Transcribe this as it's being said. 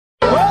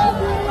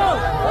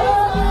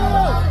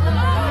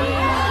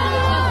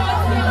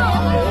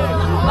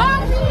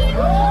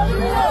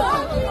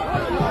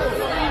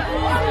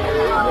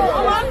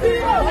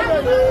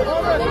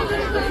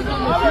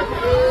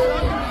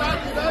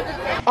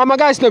Oh my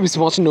guys, no be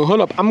small, no,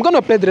 hold up. I'm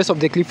gonna play the rest of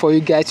the clip for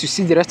you guys to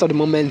see the rest of the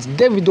moments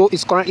Davido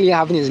is currently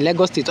having in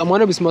Lagos State. I'm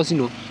gonna be small,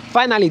 no.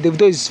 Finally,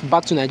 Davido is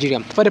back to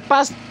Nigeria. For the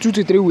past 2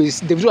 to 3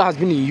 weeks, Davido has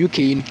been in UK,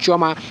 in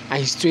Chioma, and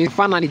he's twin.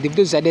 Finally, Davido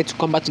decided to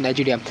come back to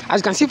Nigeria. As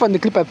you can see from the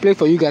clip I played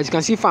for you guys, you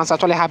can see fans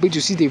actually happy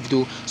to see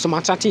Davido. Some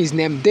are chanting his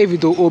name,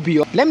 Davido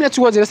Obio. Let me let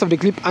you watch the rest of the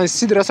clip and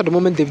see the rest of the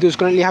moment Davido is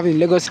currently having in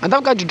Lagos. And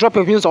don't forget to drop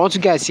your opinions on what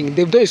you guys think.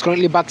 Davido is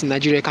currently back to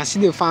Nigeria. You can see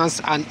the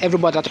fans and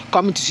everybody that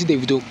coming to see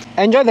Davido.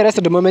 Enjoy the rest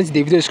of the moments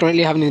Davido is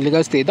currently having in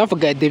Lagos State. Don't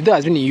forget, Davido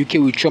has been in UK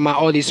with Chioma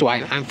all this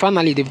while, and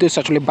finally Davido is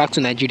actually back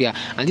to Nigeria,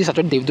 and this is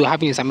actually Davido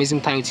having his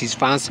amazing time with his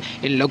fans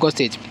in Lagos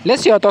State.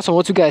 Let's hear your thoughts on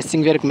what you guys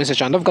think via the comment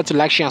section. Don't forget to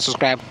like, share, and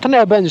subscribe. Turn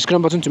on the bell and the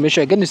screen button to make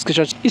sure you get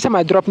notifications each time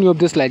I drop new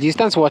updates like this.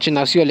 Thanks for watching.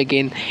 I'll see you all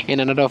again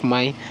in another of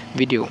my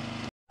video.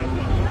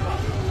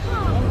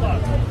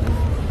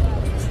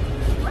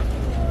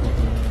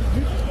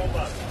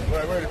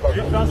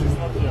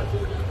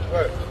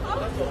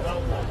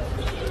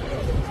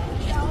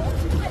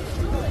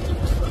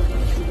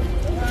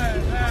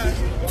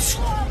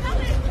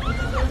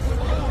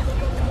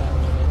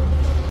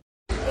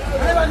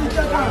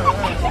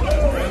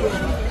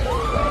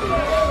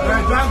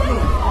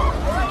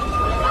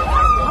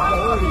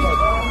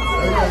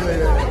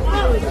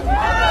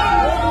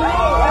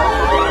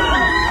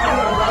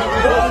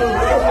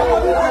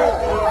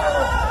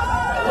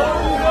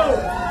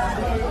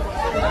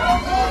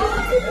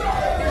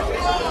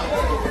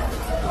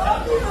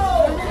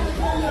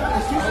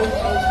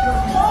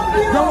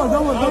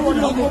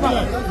 Don't go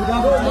back.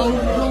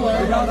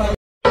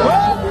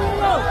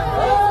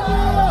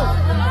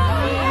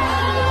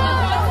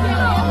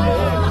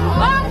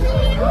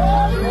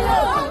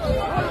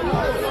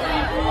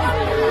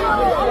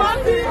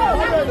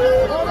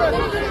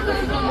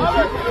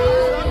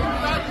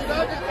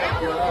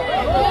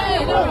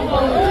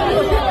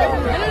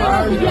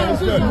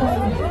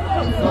 Good.